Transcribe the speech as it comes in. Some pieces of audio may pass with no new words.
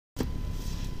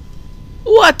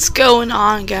What's going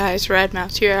on, guys?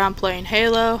 Redmouse here. I'm playing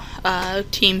Halo,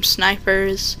 Team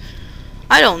Snipers.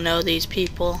 I don't know these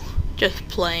people, just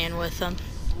playing with them.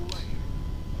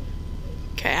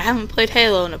 Okay, I haven't played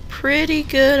Halo in a pretty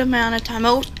good amount of time.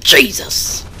 Oh,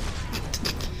 Jesus!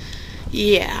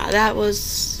 Yeah, that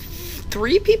was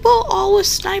 3 people, all with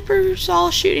snipers, all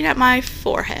shooting at my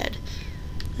forehead.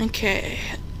 Okay.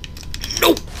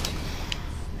 Nope!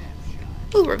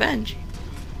 Ooh, revenge.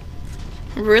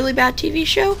 Really bad TV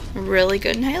show, really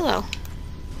good in Halo.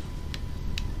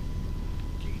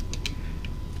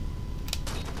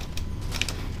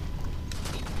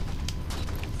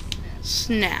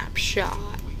 Snapshot.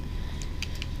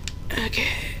 Okay,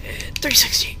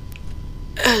 360.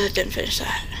 That didn't finish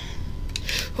that.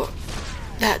 Oh,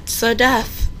 that's a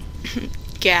death.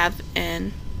 Gav.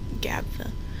 I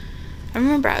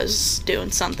remember I was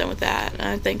doing something with that.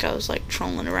 I think I was like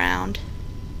trolling around.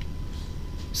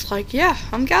 It's like, yeah,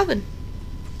 I'm Gavin.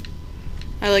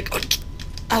 I like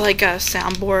a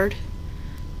soundboard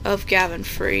of Gavin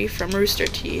Free from Rooster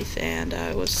Teeth, and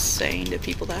I was saying to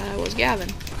people that I was Gavin.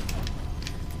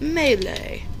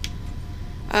 Melee.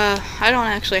 I don't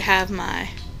actually have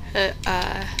my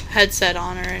headset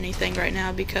on or anything right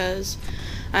now because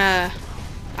I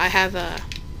have a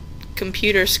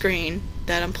computer screen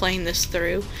that I'm playing this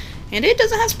through, and it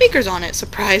doesn't have speakers on it,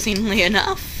 surprisingly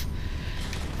enough.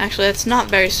 Actually, that's not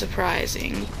very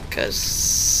surprising,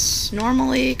 because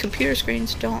normally computer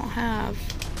screens don't have,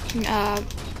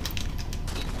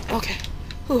 okay,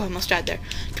 ooh, I almost died there.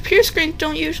 Computer screens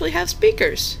don't usually have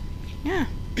speakers, yeah,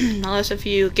 unless if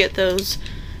you get those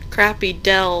crappy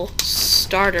Dell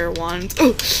starter ones.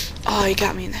 Oh, he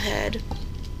got me in the head.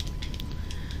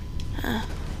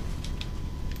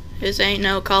 This ain't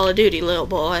no Call of Duty, little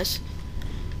boys.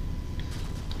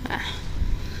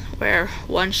 Where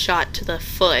one shot to the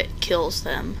foot kills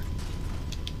them.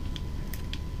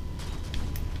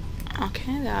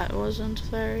 Okay, that wasn't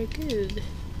very good.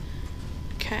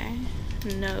 Okay,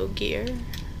 no gear.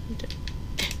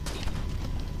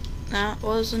 That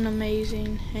was an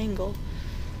amazing angle.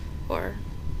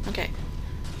 Okay.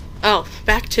 Oh,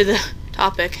 back to the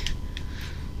topic.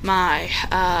 My,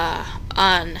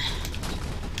 unknown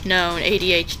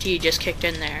ADHD just kicked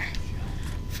in there.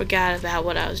 Forgot about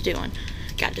what I was doing.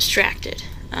 Got distracted.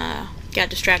 Got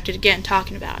distracted again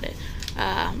talking about it.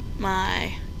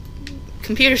 My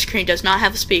computer screen does not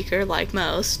have a speaker like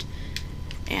most,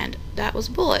 and that was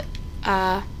a bullet.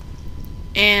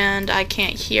 And I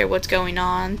can't hear what's going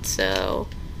on, so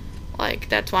like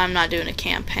that's why I'm not doing a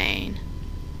campaign.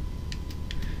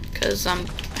 Cause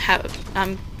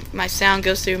my sound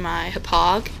goes through my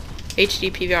HPOG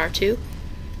HD PVR2,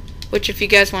 which if you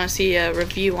guys want to see a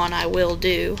review on, I will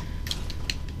do.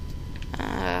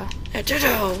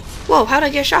 Whoa, how'd I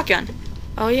get a shotgun?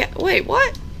 Oh yeah, wait,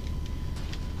 what?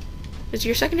 Is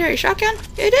your secondary shotgun?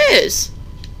 It is!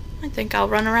 I think I'll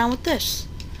run around with this.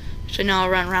 Actually, no, I'll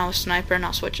run around with sniper and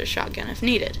I'll switch to shotgun if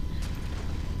needed.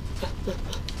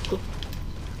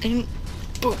 And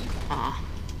boom. Aw.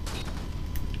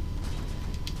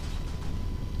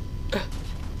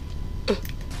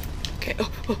 Okay,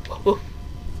 oh.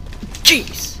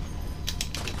 Jeez!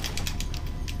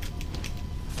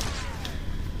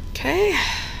 Okay,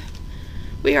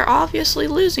 we are obviously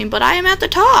losing, but I am at the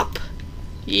top.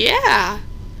 Yeah.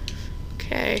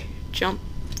 Okay, jump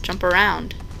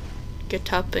around.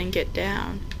 Get up and get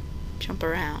down. Jump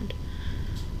around.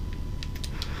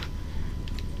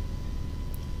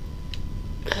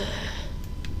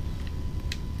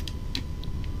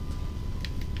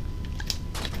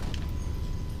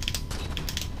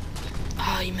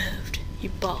 Oh, you moved.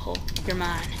 You butthole. You're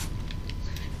mine.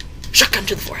 Shotgun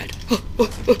to the forehead.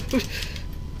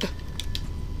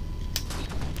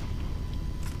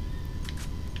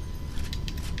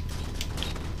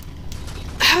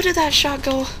 How did that shot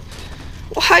go?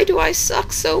 Why do I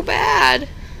suck so bad?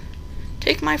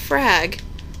 Take my frag.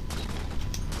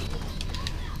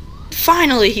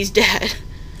 Finally, he's dead.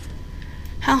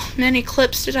 How many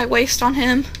clips did I waste on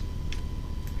him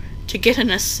to get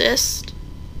an assist?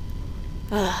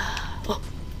 Oh,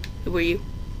 who were you?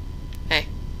 Hey.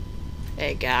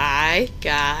 Hey, guy,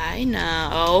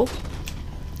 no.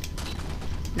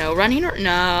 No running,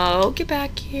 no, get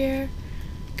back here.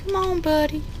 Come on,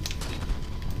 buddy.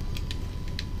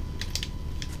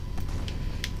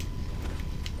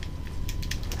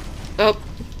 Oh,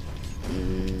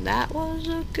 that was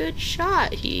a good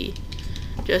shot he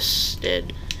just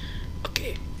did.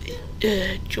 Okay,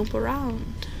 jump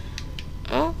around.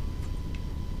 Oh.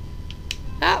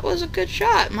 That was a good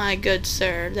shot, my good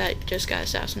sir. That just got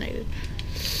assassinated.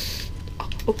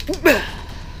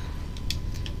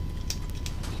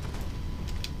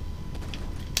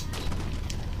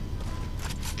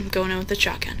 I'm going in with the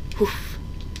shotgun. Oof.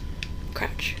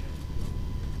 Crouch.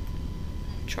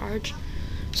 Charge.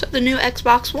 So the new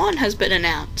Xbox One has been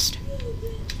announced.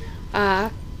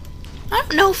 I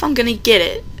don't know if I'm gonna get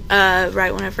it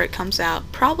right whenever it comes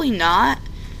out. Probably not.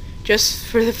 Just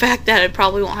for the fact that I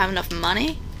probably won't have enough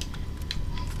money.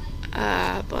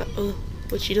 But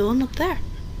what you doing up there?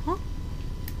 Huh?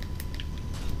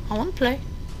 I wanna play.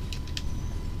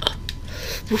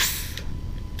 Oof.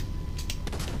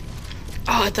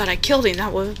 Oh, I thought I killed him.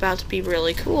 That was about to be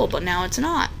really cool, but now it's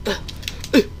not.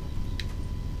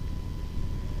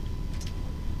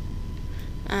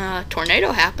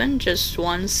 Tornado happened just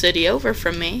one city over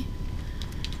from me.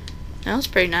 That was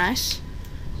pretty nice.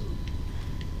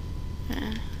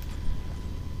 Yeah.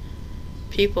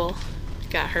 People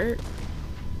got hurt,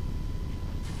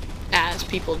 as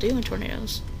people do in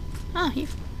tornadoes. Oh,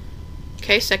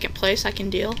 okay, second place. I can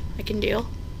deal.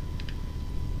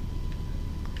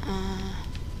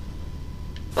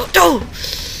 Oh!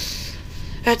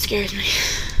 That scares me.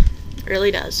 It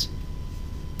really does.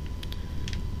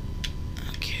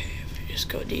 Okay, if we just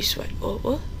go this way.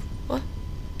 Oh, what?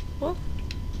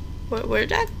 Where'd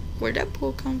that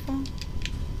pool come from?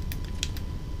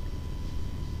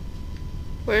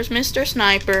 Where's Mr.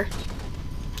 Sniper?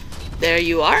 There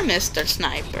you are, Mr.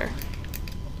 Sniper.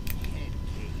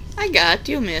 I got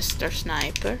you, Mr.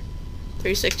 Sniper.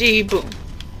 360, boom.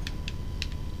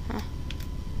 Huh.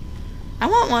 I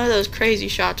want one of those crazy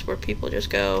shots where people just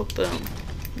go, boom,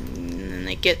 and then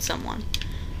they get someone.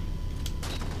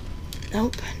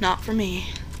 Nope, not for me.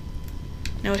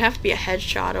 No, it would have to be a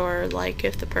headshot, or like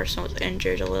if the person was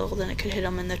injured a little, then it could hit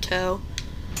them in the toe.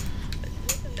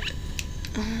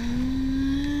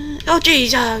 Oh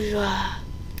jeez!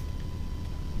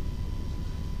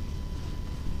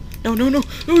 No!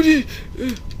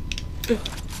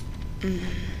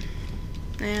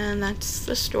 And that's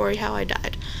the story how I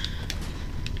died.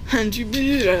 And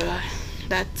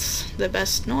that's the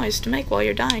best noise to make while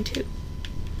you're dying too.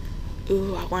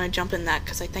 Ooh, I want to jump in that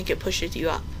because I think it pushes you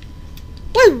up.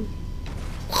 Woo!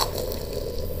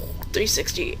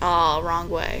 360. Oh, wrong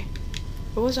way.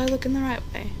 Or was I looking the right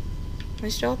way? Am I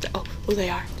still up there? Oh, they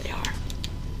are.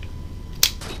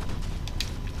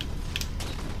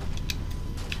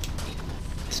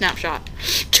 Snapshot.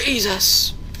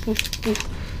 Jesus!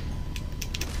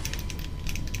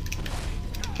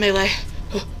 Melee.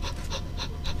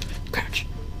 Crouch.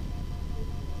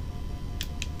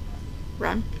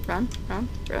 Run.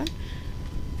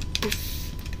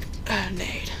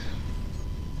 Nade.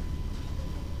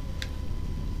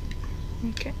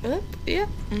 Okay, up, yeah.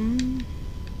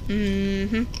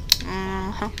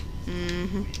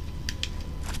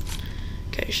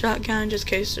 Okay, shotgun, just in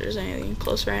case there's anything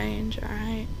close range,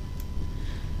 alright.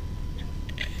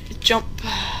 Jump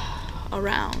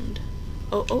around.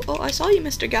 Oh, I saw you,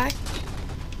 Mr. Guy.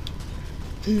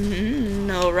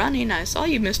 No running, I saw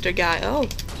you, Mr. Guy.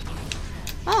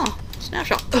 Oh,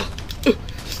 snapshot.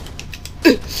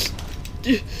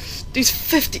 These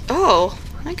 50. Oh,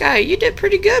 that guy, you did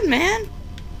pretty good, man.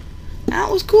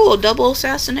 That was cool. Double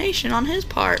assassination on his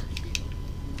part.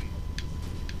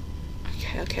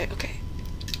 Okay.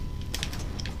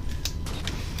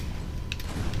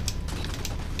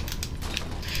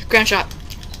 Ground shot.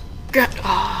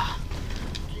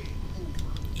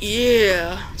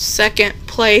 Yeah. Second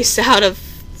place out of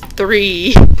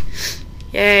 3.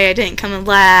 Yay, I didn't come in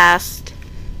last.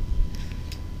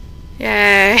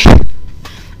 Yay.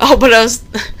 Oh, but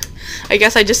I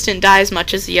guess I just didn't die as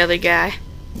much as the other guy.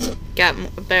 Got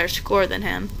a better score than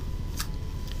him.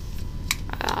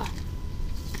 I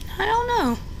don't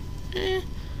know.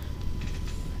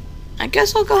 I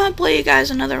guess I'll go ahead and play you guys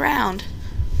another round.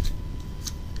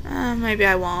 Maybe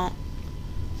I won't.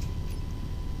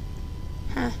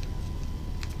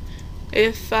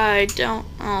 If I don't,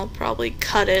 I'll probably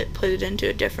cut it, put it into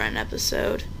a different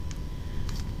episode.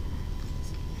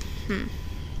 I'm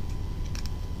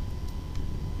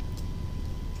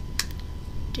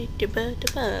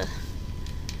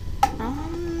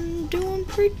doing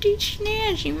pretty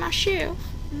snazzy myself.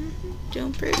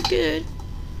 Doing pretty good.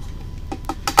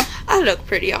 I look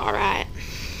pretty alright.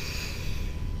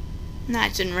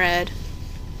 Nice and red.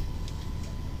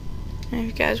 If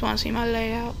you guys want to see my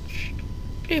layout,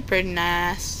 it's pretty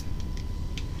nice.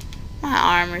 My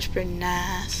armor's pretty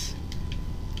nice.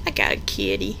 I got a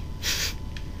kitty.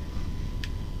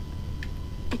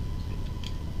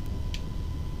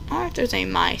 I wonder if there's any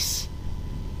mice.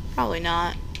 Probably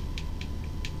not.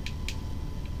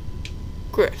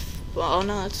 Griff. Oh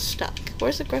no, that's stuck.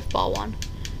 Where's the Griff ball one?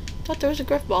 I thought there was a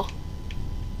Griff ball.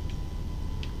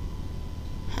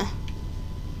 Huh.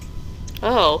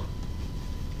 Oh.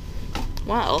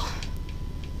 Well.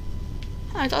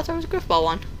 I thought there was a Griffball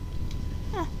one.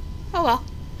 Oh, oh well.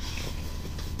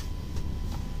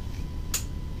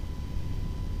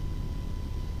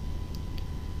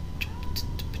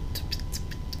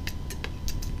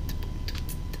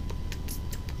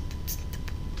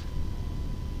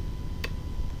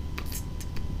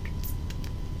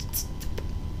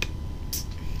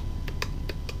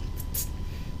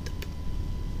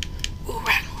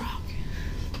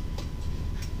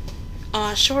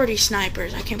 Shorty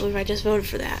snipers. I can't believe I just voted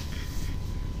for that.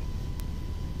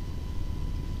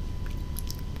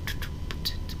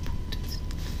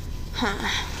 Huh.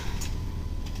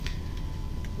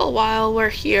 Well, while we're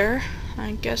here,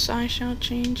 I guess I shall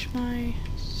change my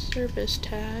service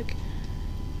tag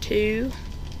to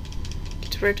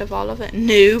get rid of all of it.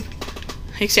 Noob.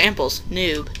 Examples.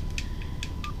 Noob.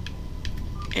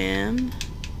 M-O-U-S.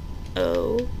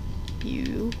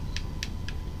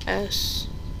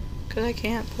 Because I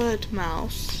can't put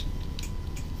mouse.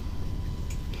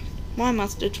 Why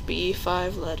must it be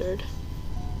 5-lettered?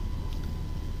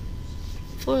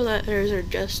 4 letters are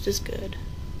just as good.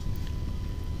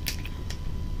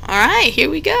 Alright, here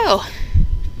we go.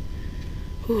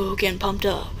 Ooh, getting pumped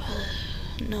up.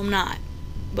 No, I'm not.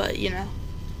 But, you know.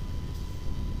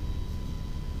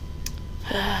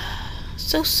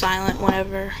 So silent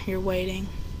whenever you're waiting.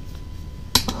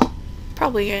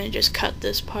 Probably gonna just cut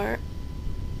this part.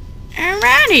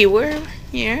 Alrighty, we're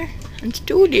here. Let's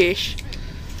do this.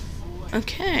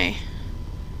 Okay.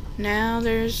 Now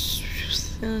there's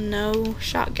no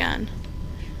shotgun.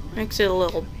 Makes it a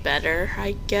little better,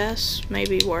 I guess.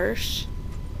 Maybe worse.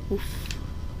 Oof.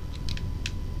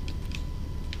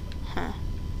 Huh.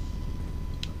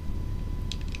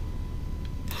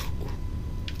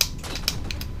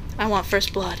 I want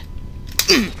first blood.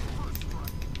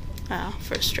 Oh,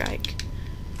 first strike.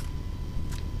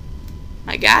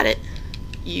 I got it.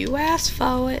 You asked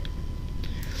for it.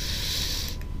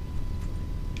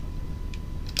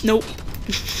 Nope.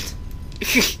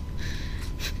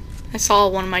 I saw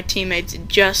one of my teammates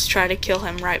just try to kill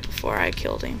him right before I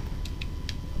killed him.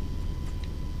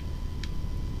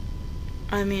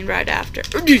 I mean right after.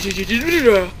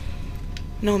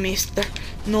 No, mister.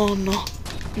 No, no.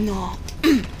 No.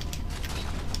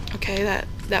 Okay,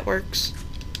 that works.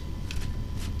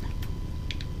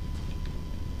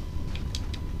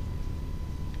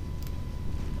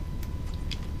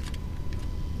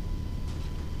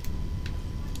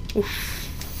 Oof.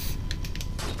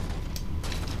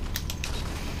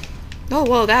 Oh,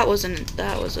 whoa, that was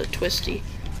a twisty.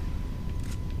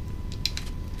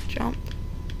 Jump.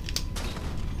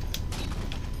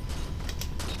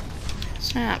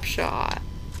 Snapshot.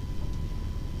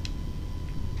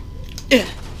 Yeah.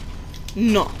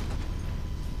 No.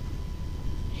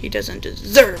 He doesn't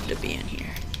deserve to be in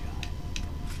here.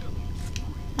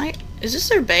 Is this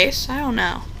their base? I don't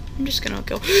know. I'm just gonna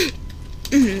go.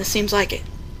 This seems like it.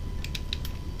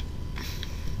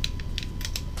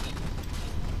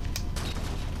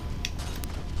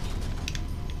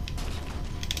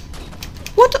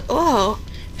 What the? Oh,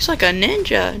 he's like a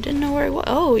ninja. Didn't know where he was.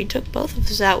 Oh, he took both of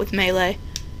us out with melee.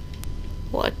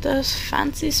 What the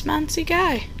fancy smancy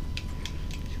guy?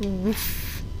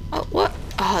 Woof. Oh, what?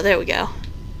 Oh, there we go.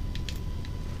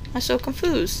 I'm so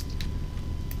confused.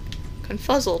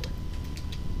 Confuzzled.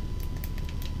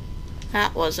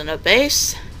 That wasn't a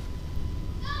base.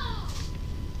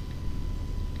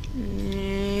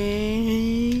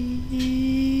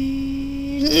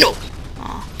 No.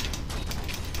 Oh.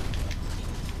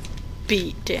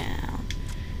 Beat down.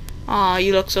 Aw,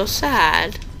 you look so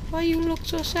sad. Why you look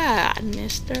so sad,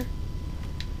 mister?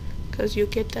 'Cause you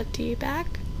get that tea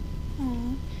back?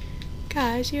 Aw.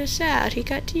 Guys, you're sad. He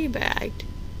got teabagged.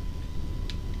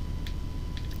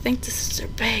 I think this is their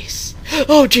base.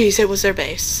 Oh, jeez, it was their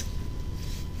base.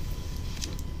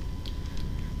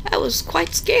 That was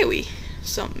quite scary,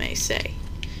 some may say.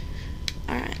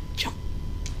 Alright, jump.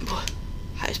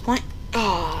 Highest point.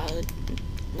 Ah, oh,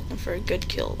 looking for a good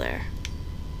kill there.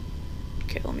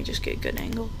 Okay, let me just get a good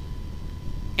angle.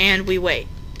 And we wait.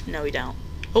 No, we don't.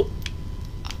 Oh.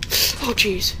 Oh,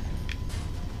 jeez.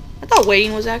 I thought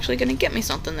waiting was actually going to get me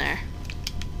something there.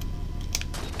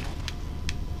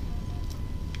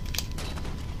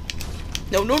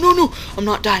 No, no, no, no. I'm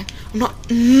not dying. I'm not.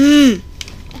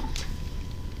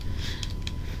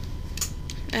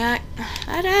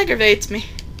 That aggravates me.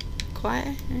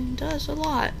 Quite. It does a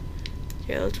lot.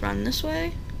 Okay, let's run this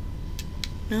way.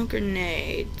 No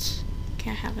grenades.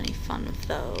 Can't have any fun with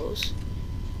those.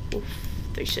 Oof.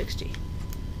 360.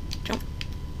 Jump.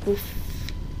 Oof.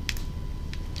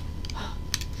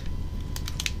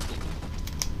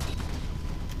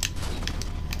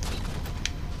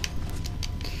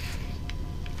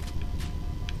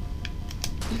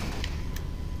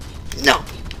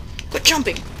 Quit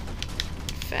jumping!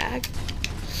 Fag.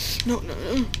 No, no,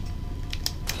 no.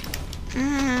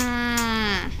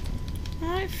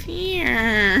 Not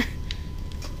fear.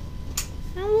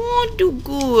 I won't do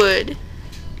good.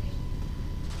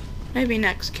 Maybe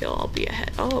next kill I'll be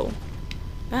ahead. Oh,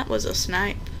 that was a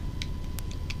snipe.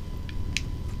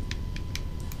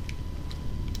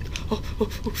 Oh,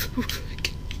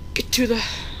 get to the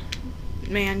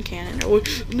man cannon. Oh,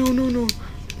 no, no, no,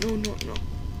 no, no, no.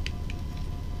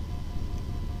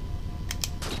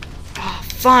 Ah,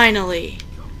 finally.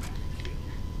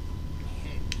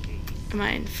 Am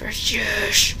I in first?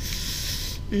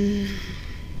 Yes.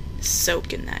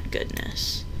 Soak in that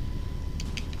goodness.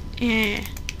 Eh.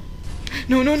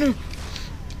 No, no, no.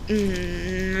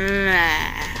 Nah.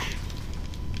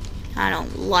 I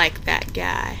don't like that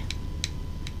guy.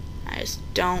 I just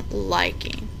don't like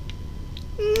him.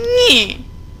 Yeah.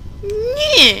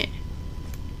 Yeah.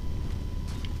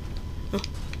 Oh.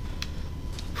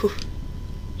 Whew.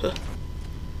 Huh.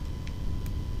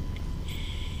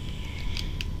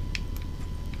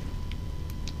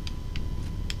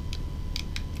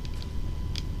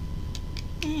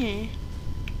 Yeah.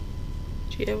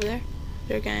 See over there?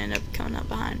 They're gonna end up coming up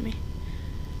behind me.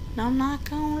 And I'm not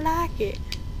gonna like it.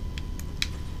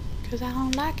 Cause I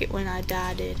don't like it when I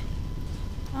did.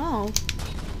 Oh.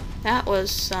 That was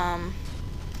some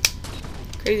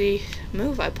crazy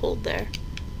move I pulled there.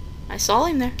 I saw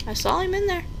him there. I saw him in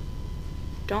there.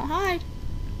 Don't hide.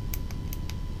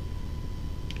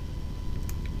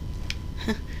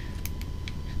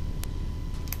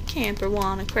 Camper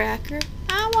want a cracker.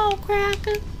 I want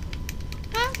cracker.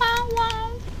 I want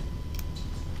one.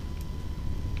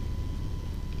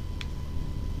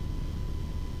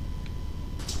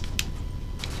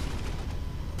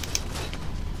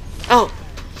 Oh.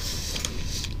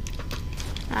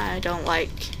 I don't like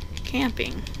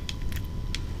camping.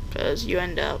 Because you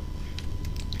end up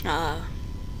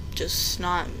just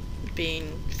not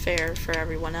being fair for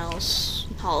everyone else.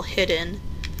 All hidden.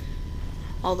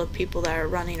 All the people that are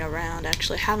running around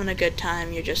actually having a good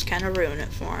time, you just kind of ruin it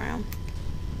for them.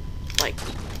 Like,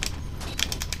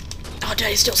 oh, did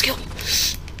I steal skill?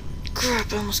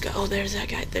 Crap, I almost got, oh, there's that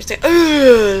guy, there's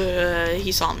that,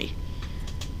 he saw me.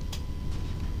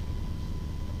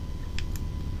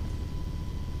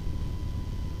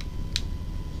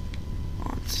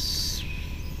 Let's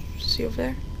see over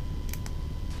there.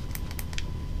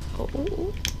 Oh,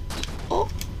 oh, oh,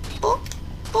 oh,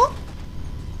 oh.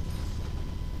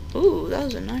 Ooh, that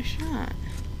was a nice shot.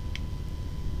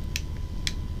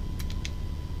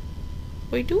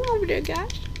 What are you doing over there,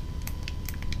 guys?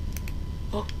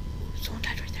 Oh, someone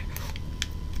died right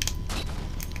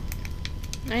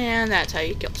there. And that's how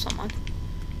you kill someone.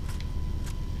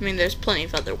 I mean, there's plenty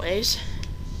of other ways.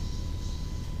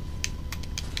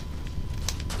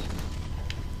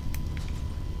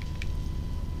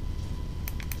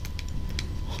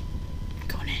 I'm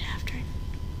going in after him.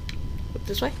 Look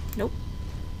this way? Nope.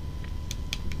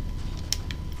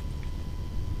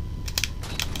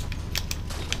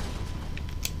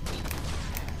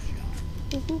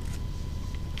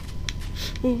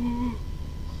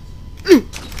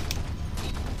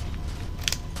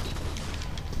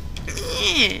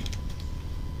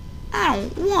 I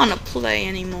don't want to play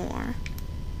anymore.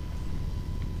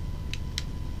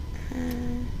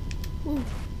 Ooh.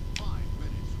 5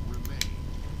 minutes remain.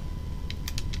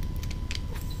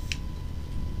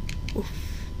 Oof.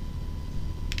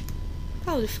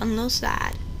 That was a fun little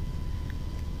slide.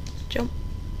 Jump,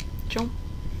 jump.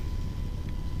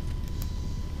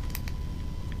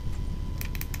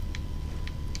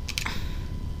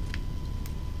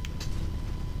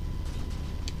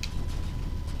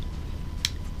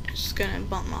 Just gonna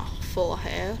bump my full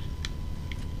head.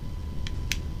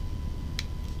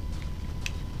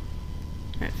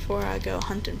 Right before I go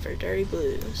hunting for dirty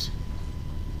blues.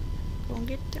 Gonna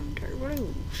get them dirty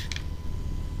blues.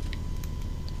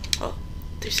 Oh,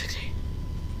 360.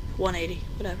 180,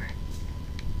 whatever.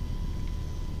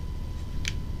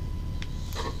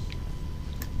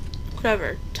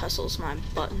 Whatever tussles my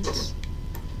buttons.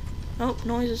 Oh,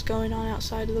 noise is going on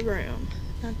outside of the room.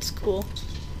 That's cool.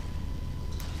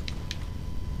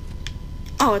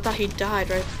 Oh, I thought he died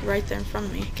right there in front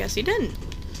of me. Guess he didn't.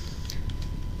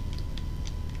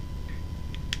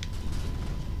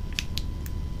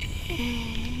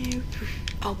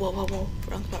 Oh, whoa, whoa, whoa.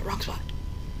 Wrong spot, wrong spot.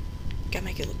 Gotta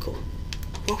make it look cool.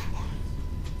 Whoa.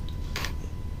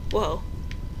 Whoa.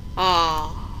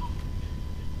 Ah.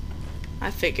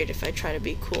 I figured if I try to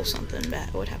be cool, something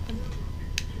bad would happen.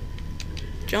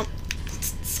 Jump.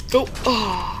 Go.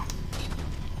 Ah.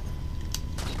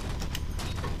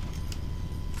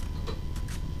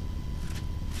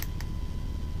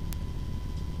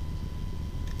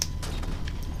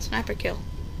 Sniper kill.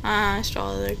 Ah, I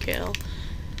stole their kill.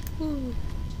 Woo.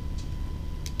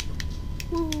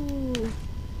 Woo.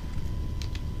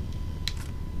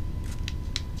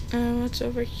 What's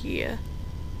over here?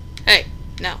 Hey,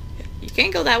 no. You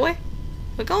can't go that way.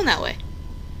 We're going that way.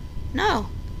 No.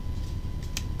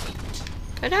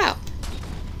 Get out.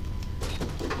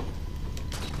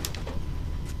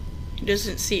 He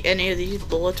doesn't see any of these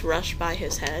bullets rush by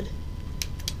his head.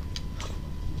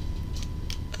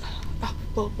 Oh,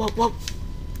 whoa, whoa, whoa.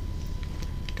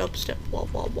 Dubstep. Whoa,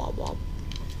 whoa, whoa, whoa.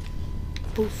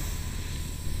 Poof.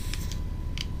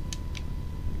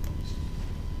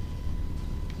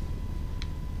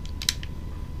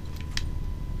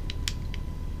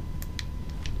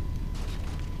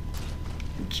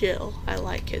 Jill. I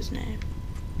like his name.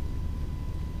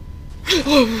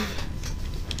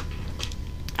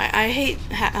 I hate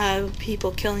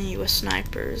people killing you with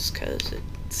snipers because it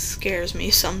scares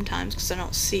me sometimes because I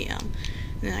don't see them.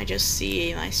 And then I just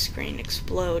see my screen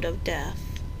explode of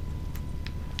death.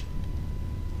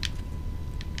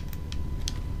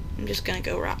 I'm just gonna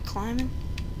go rock climbing.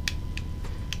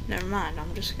 Never mind,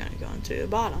 I'm just gonna go into the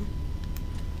bottom.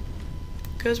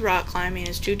 Because rock climbing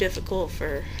is too difficult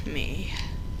for me.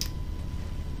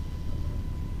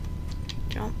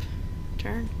 Jump,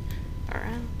 turn,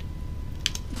 around.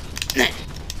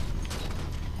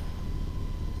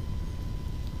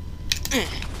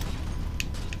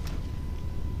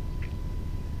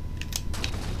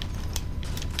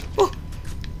 Oh,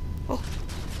 oh,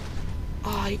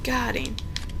 oh! You got him.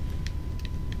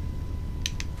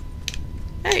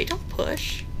 Hey, don't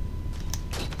push.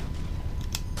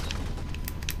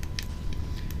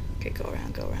 Okay, go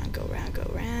around, go around, go around,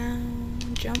 go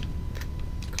around. Jump,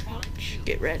 crouch,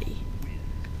 get ready.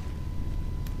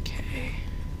 Okay.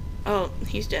 Oh,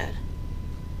 he's dead.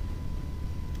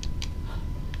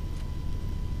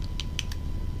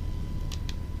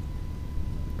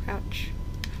 Crouch.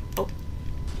 Oh.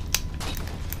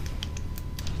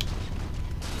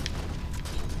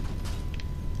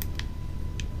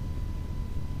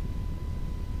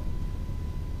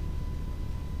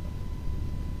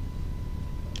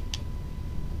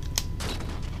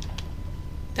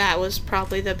 That was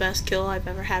probably the best kill I've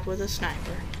ever had with a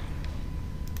sniper.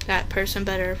 That person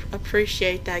better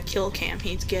appreciate that kill cam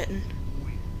he's getting.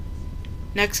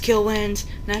 Next kill wins.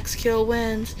 Next kill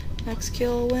wins. Next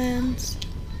kill wins.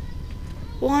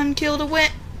 One kill to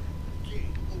win.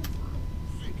 Game over.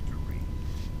 Victory.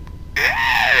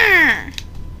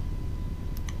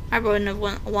 I wouldn't have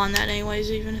won that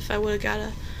anyways, even if I would have got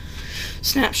a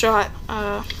snapshot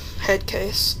head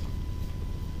case.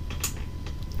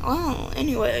 Well,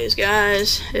 anyways,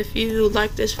 guys, if you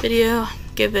like this video,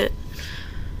 give it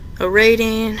a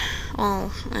rating.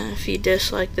 Well, if you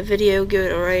dislike the video, give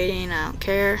it a rating. I don't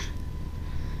care.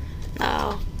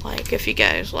 Like if you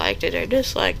guys liked it or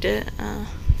disliked it.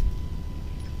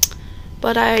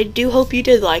 But I do hope you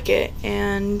did like it,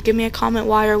 and give me a comment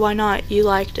why or why not you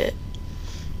liked it.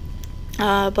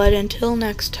 But until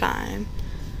next time,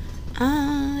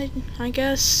 I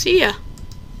guess see ya.